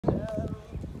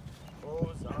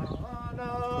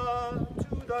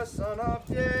the Son of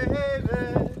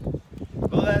David.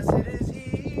 Blessed is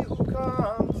he who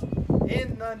comes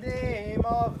in the name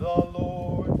of the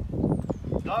Lord,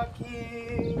 the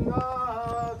King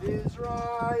of Israel.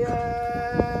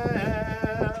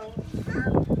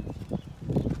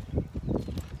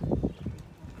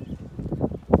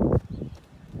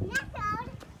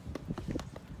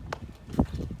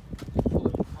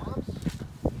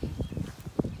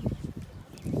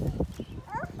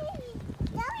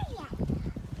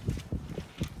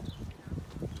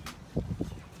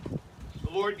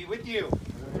 The Lord be with you.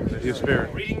 With your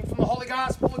spirit. Reading from the Holy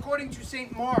Gospel according to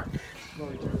St. Mark.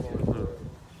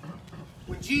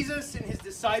 When Jesus and his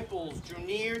disciples drew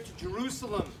near to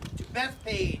Jerusalem, to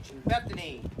Bethphage and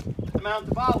Bethany, at the Mount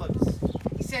of Olives,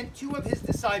 he sent 2 of his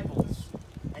disciples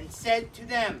and said to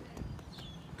them,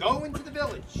 "Go into the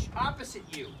village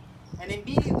opposite you, and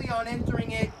immediately on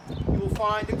entering it, you will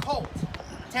find a colt,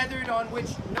 tethered on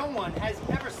which no one has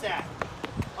ever sat.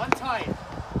 Untie it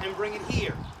and bring it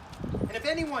here. And if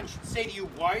anyone should say to you,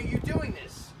 'Why are you doing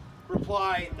this?'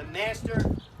 reply, 'The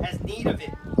master has need of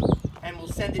it, and will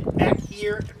send it back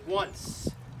here at once.'"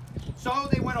 So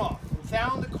they went off and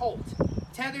found the colt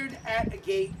tethered at a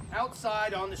gate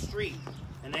outside on the street,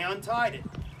 and they untied it.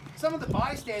 Some of the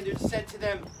bystanders said to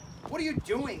them, "What are you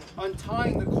doing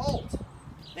untying the colt?"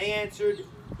 They answered,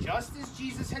 just as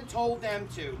Jesus had told them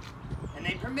to, and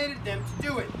they permitted them to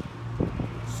do it.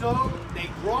 So they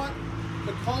brought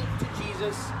the colt to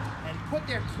Jesus and put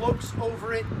their cloaks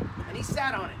over it, and he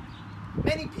sat on it.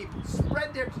 Many people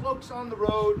spread their cloaks on the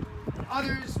road, and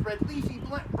others spread leafy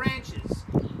branches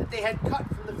that they had cut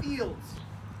from the fields.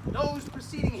 Those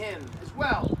preceding him as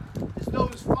well as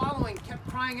those following kept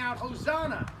crying out,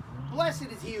 "Hosanna! Blessed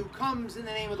is he who comes in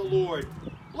the name of the Lord.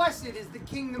 Blessed is the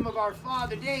kingdom of our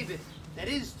father David that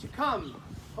is to come.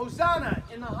 Hosanna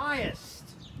in the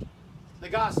highest." The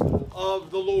Gospel of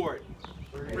the Lord.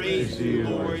 Praise to you,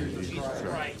 Lord Jesus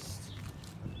Christ.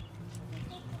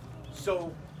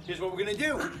 So here's what we're going to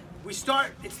do. We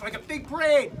start, it's like a big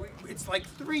parade. It's like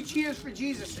 3 cheers for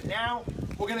Jesus. And now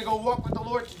we're going to go walk with the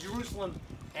Lord to Jerusalem.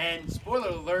 And spoiler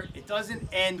alert, it doesn't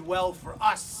end well for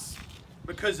us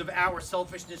because of our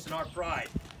selfishness and our pride.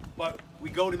 But we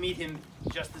go to meet him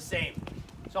just the same.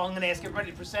 So I'm going to ask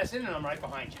everybody to process in, and I'm right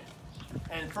behind you.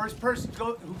 And first person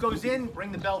who goes in,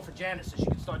 ring the bell for Janice so she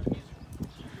can start the music.